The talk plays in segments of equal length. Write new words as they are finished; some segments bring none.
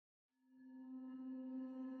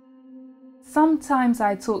Sometimes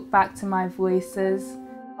I talk back to my voices.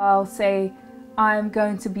 I'll say, I'm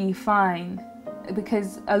going to be fine,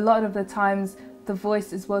 because a lot of the times the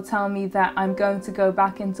voices will tell me that I'm going to go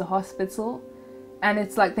back into hospital, and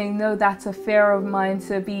it's like they know that's a fear of mine,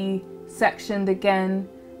 to be sectioned again,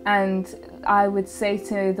 and I would say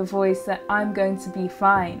to the voice that I'm going to be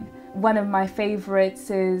fine. One of my favorites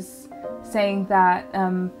is saying that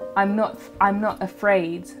I'm not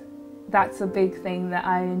afraid. That's a big thing that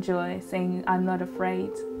I enjoy, saying I'm not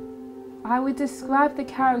afraid. I would describe the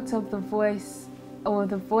character of the voice, or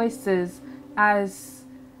the voices, as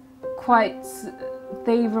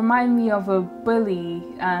they remind me of a bully,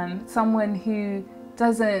 someone who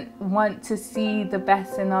doesn't want to see the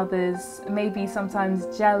best in others, maybe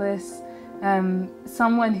sometimes jealous,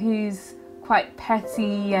 someone who's quite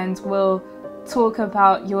petty and will talk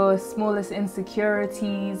about your smallest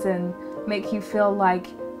insecurities and make you feel like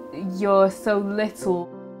you're so little.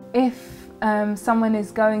 If someone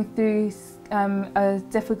is going through a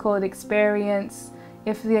difficult experience,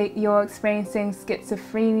 if you're experiencing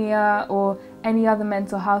schizophrenia or any other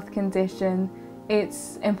mental health condition,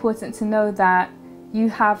 it's important to know that you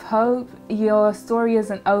have hope. Your story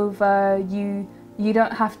isn't over. You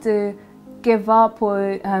don't have to give up,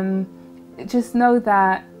 or just know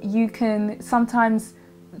that you can, sometimes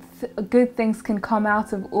good things can come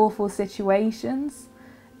out of awful situations,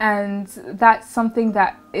 and that's something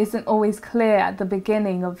that isn't always clear at the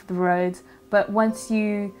beginning of the road, but once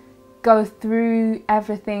you go through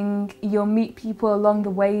everything, you'll meet people along the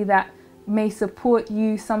way that may support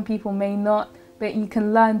you, some people may not, but you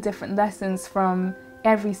can learn different lessons from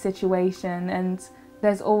every situation, and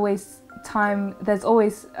there's always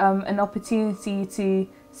an opportunity to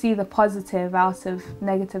see the positive out of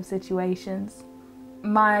negative situations.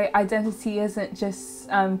 My identity isn't just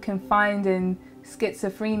confined in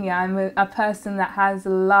schizophrenia. I'm a person that has a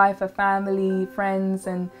life, a family, friends,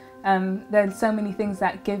 and there's so many things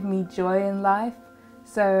that give me joy in life.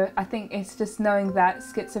 So I think it's just knowing that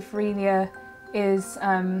schizophrenia is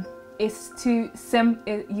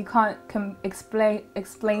you can't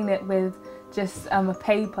explain it with just a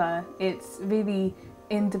paper. It's really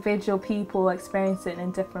individual people experience it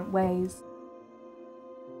in different ways.